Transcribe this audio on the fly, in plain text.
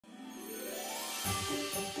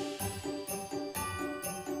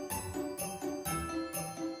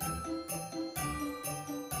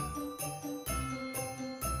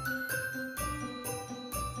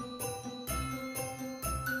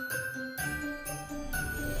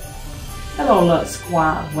Hello Luxe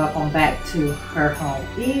Squad, welcome back to Her Home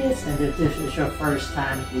Is, and if this is your first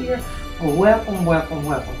time here, well,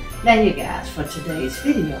 welcome. Now you guys, for today's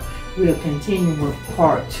video, we'll continue with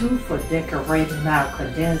part 2 for decorating our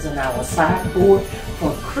credenza and our sideboard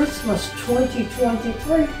for Christmas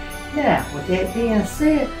 2023. Now, with that being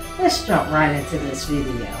said, let's jump right into this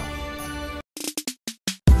video.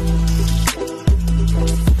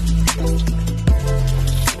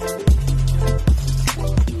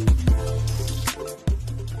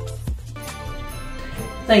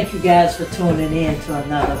 Thank you guys for tuning in to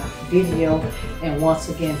another video, and once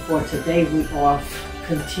again for today we are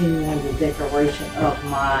continuing the decoration of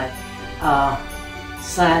my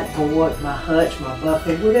sideboard, my hutch, my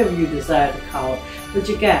buffet, whatever you desire to call it. But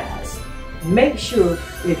you guys, make sure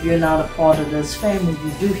if you're not a part of this family,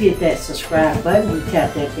 you do hit that subscribe button. You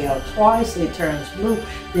tap that bell twice, it turns blue,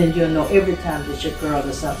 then you'll know every time that your girl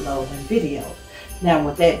is uploading videos. Now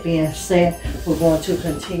with that being said, we're going to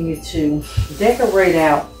continue to decorate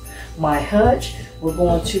out my hutch. We're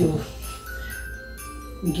going to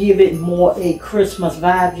give it more a Christmas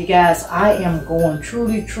vibe. You guys, I am going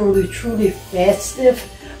truly festive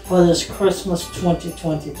for this Christmas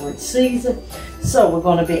 2023 season. So we're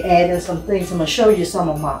going to be adding some things. I'm going to show you some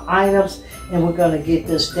of my items, and we're going to get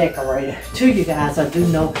this decorated to you guys. I do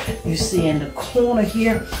know you see in the corner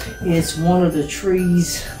here is one of the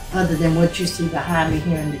trees other than what you see behind me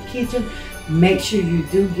here in the kitchen. Make sure you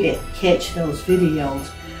do catch those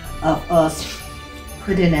videos of us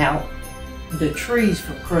putting out the trees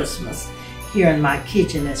for Christmas here in my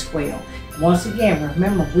kitchen as well. Once again,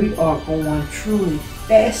 remember, we are going truly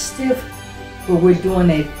festive, but we're doing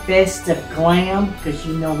a festive glam because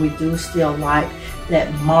you know we do still like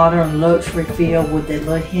that modern luxury feel with the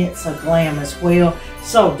little hints of glam as well.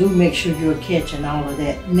 So do make sure you're catching all of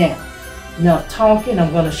that. Now, enough talking,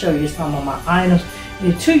 I'm going to show you some of my items.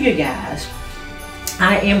 And to you guys,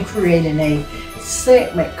 I am creating a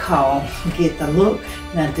segment called Get the Look.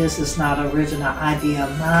 Now this is not an original idea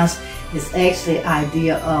of mine. It's actually an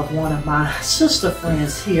idea of one of my sister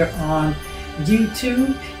friends here on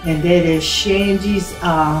YouTube, and that is Shanji's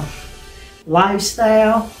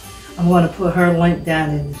Lifestyle. I'm going to put her link down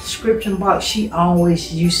in the description box. She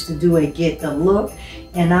always used to do a Get the Look,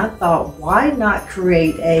 and I thought, why not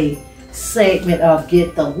create a segment of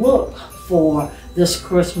Get the Look for this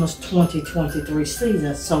Christmas 2023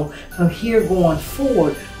 season. So from here going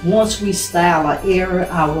forward, once we style an area,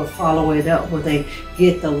 I will follow it up with a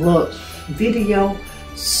Get the Look video,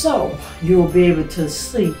 so you'll be able to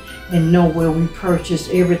see and know where we purchased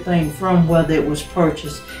everything from, whether it was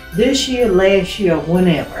purchased this year, last year,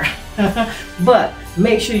 whenever. But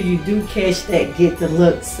make sure you do catch that Get the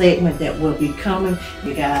Look segment that will be coming.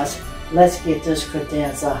 You guys, let's get this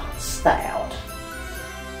credenza styled.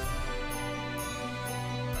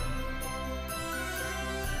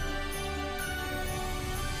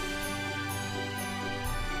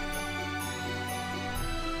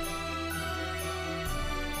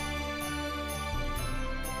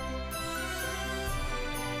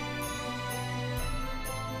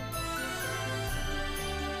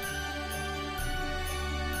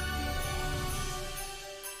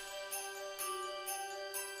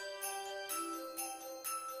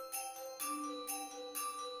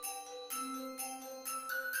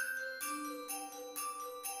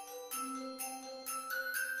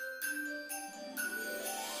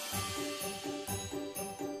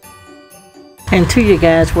 And to you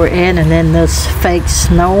guys, we're adding in this fake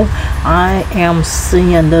snow. I am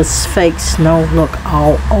seeing this fake snow look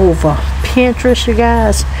all over Pinterest, you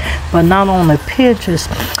guys. But not only Pinterest,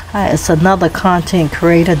 it's another content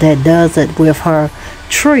creator that does it with her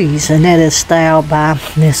trees, and that is styled by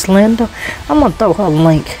Miss Linda. I'm going to throw her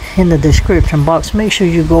link in the description box. Make sure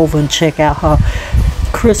you go over and check out her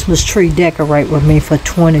Christmas tree decorate with me for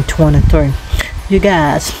 2023. You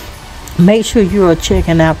guys, make sure you are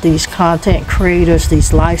checking out these content creators,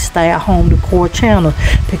 these lifestyle home decor channels,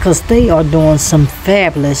 because they are doing some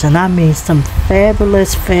fabulous, and I mean some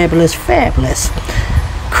fabulous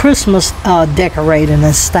Christmas decorating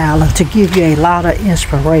and styling to give you a lot of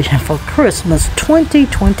inspiration for Christmas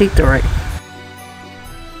 2023.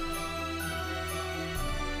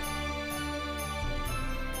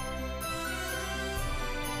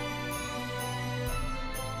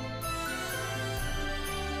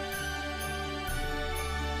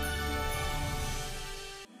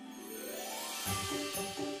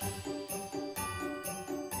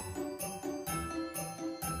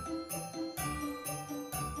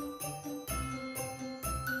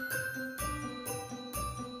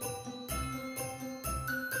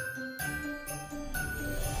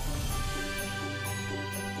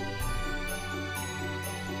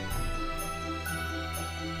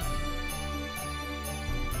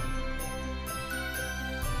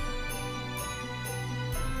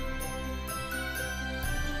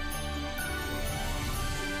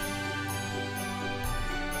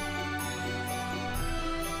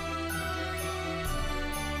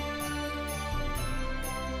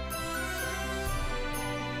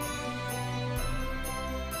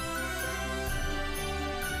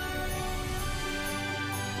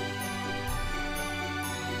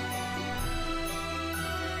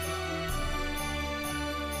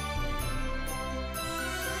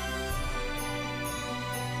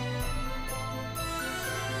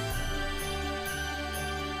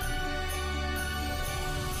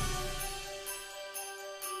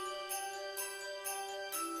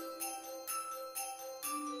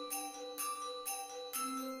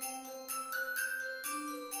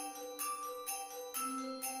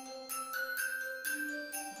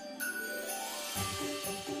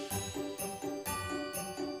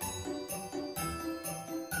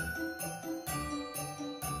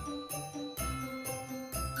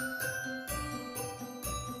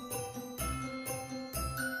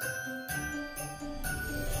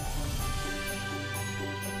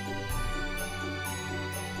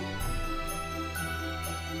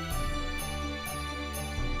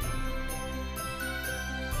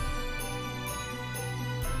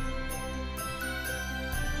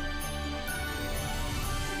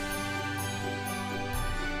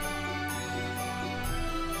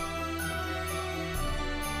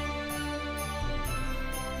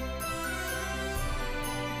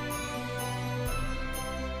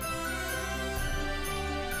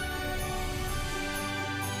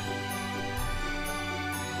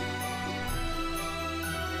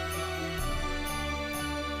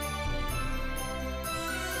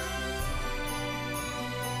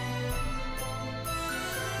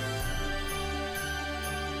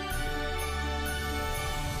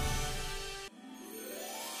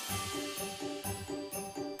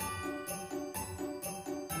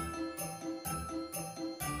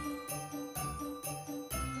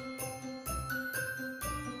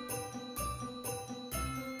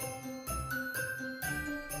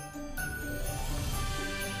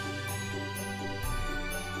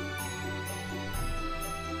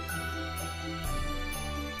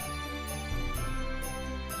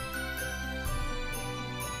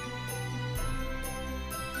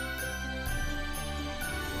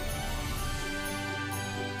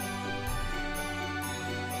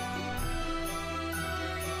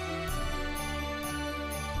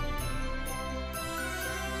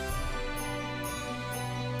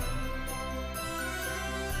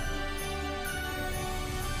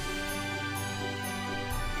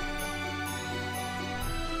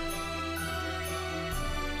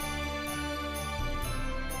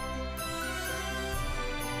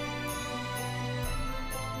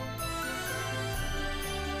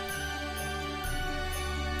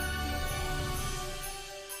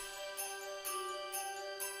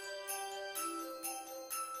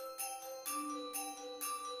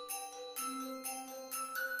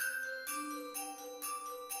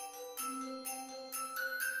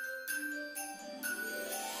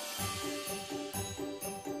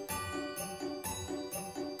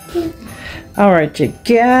 All right, you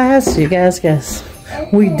guys,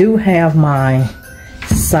 we do have my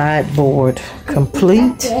sideboard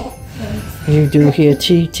complete. You do hear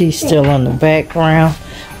TT still in the background.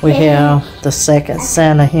 We have the second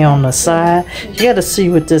Santa here on the side. You got to see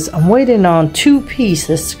what this, I'm waiting on 2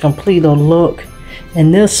 pieces to complete a look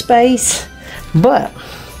in this space, but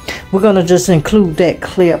we're going to just include that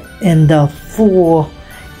clip in the full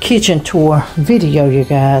kitchen tour video, you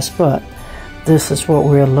guys. But this is what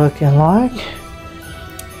we're looking like,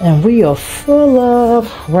 and we are full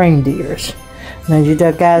of reindeers. Now you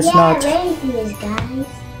guys know, reindeers, guys.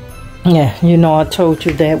 Yeah, you know, I told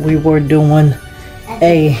you that we were doing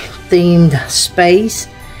a themed space,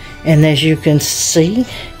 and as you can see,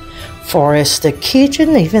 for as the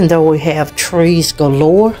kitchen, even though we have trees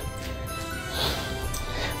galore,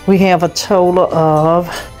 we have a total of,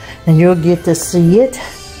 and you'll get to see it,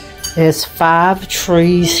 there's 5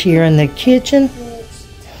 trees here in the kitchen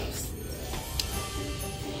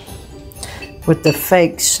with the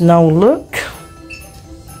fake snow look.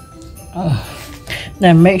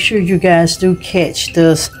 Now make sure you guys do catch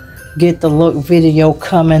this get the look video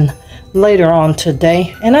coming later on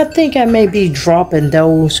today, and I think I may be dropping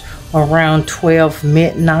those around 12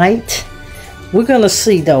 midnight. We're gonna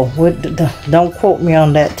see though, don't quote me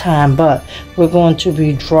on that time, but we're going to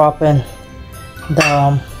be dropping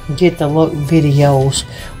the get the look videos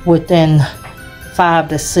within 5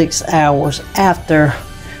 to 6 hours after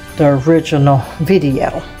the original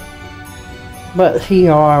video. But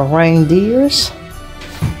here are reindeers.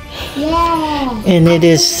 Yeah. And it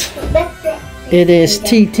is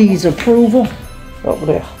TT's approval over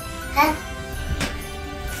there. Huh?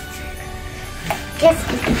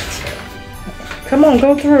 Come on,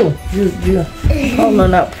 go through. You're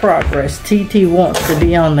holding up progress. TT wants to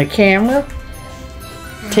be on the camera.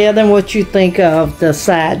 Tell them what you think of the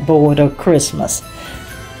sideboard of Christmas.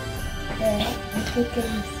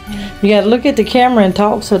 You gotta look at the camera and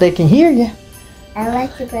talk so they can hear you. I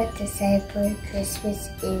like about the sideboard Christmas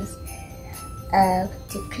is the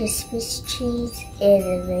Christmas trees and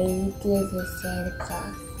the reindeers and Santa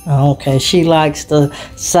Claus. Okay, she likes the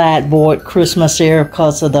sideboard Christmas area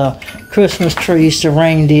because of the Christmas trees, the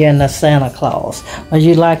reindeer, and the Santa Claus. Are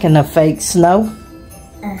you liking the fake snow?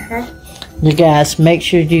 You guys make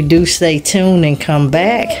sure you do stay tuned and come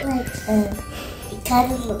back. It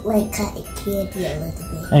kind of looked like cotton candy a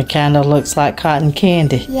little bit. It kind of looks like cotton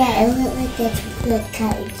candy. Yeah, it looked like that's like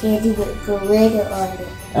cotton candy with glitter on it.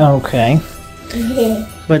 Okay. Yeah.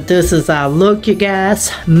 But this is our look, you guys.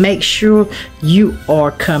 Make sure you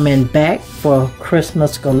are coming back for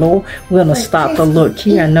Christmas galore. We're going to stop the look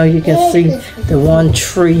here. I know you can see the one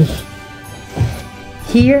tree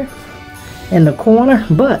here in the corner,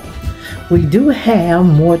 but we do have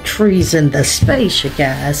more trees in the space, you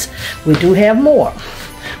guys. We do have more.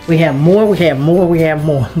 We have more, we have more, we have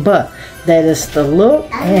more. But that is the look,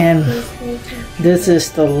 and this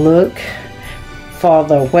is the look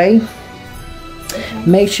farther away.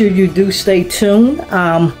 Make sure you do stay tuned.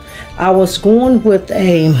 I was going with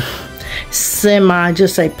a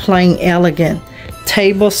just a plain elegant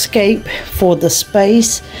tablescape for the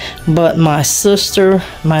space, but my sister,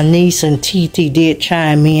 my niece, and TT did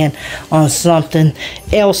chime in on something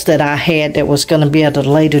else that I had that was going to be at a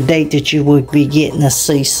later date that you would be getting to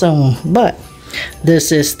see soon. But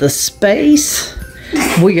this is the space.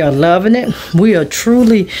 We are loving it. We are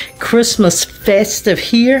truly Christmas festive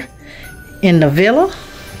here in the villa,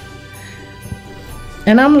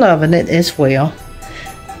 and I'm loving it as well.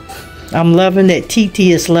 I'm loving that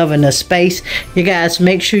TT is loving the space. You guys,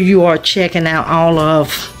 make sure you are checking out all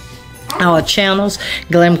of our channels.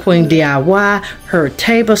 Glam Queen DIY, her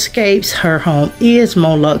tablescapes, her home is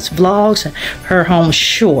Mo Luxe Vlogs, and her home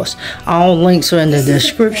shorts. All links are in the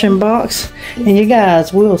description box. And you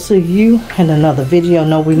guys, we'll see you in another video.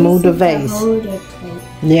 No, we moved the vase.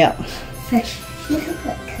 Yep. You can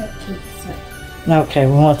put cupcakes on. Okay,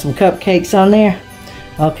 we want some cupcakes on there.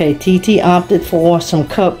 Okay, TT opted for some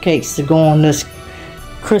cupcakes to go on this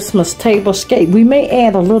Christmas tablescape. We may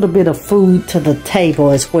add a little bit of food to the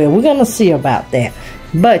table as well. We're going to see about that.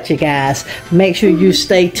 But you guys, make sure you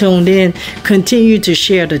stay tuned in. Continue to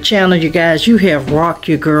share the channel. You guys, you have rocked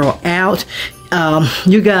your girl out.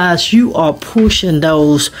 You guys, you are pushing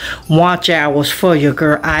those watch hours for your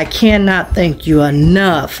girl. I cannot thank you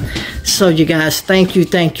enough. So you guys, thank you,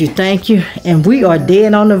 thank you, thank you. And we are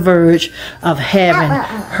dead on the verge of having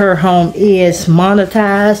her home is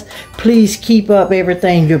monetized. Please keep up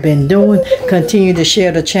everything you've been doing. Continue to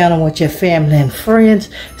share the channel with your family and friends,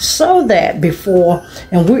 so that before,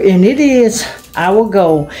 and it is our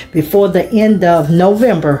goal before the end of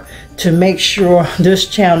November to make sure this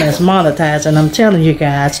channel is monetized. And I'm telling you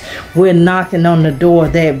guys, we're knocking on the door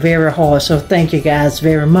that very hard. So thank you guys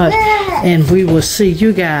very much, and we will see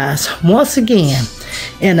you guys once again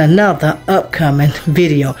in another upcoming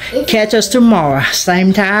video. Catch us tomorrow,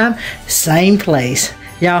 same time, same place.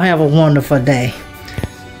 Y'all have a wonderful day.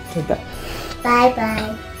 Bye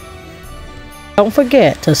bye. Don't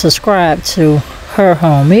forget to subscribe to Her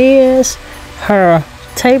Home Is, her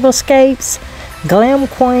tablescapes, Glam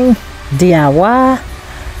Queen DIY,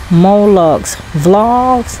 Mo Luxe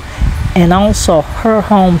Vlogs, and also her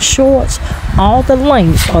home shorts. All the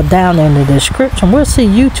links are down in the description. We'll see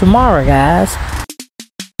you tomorrow, guys.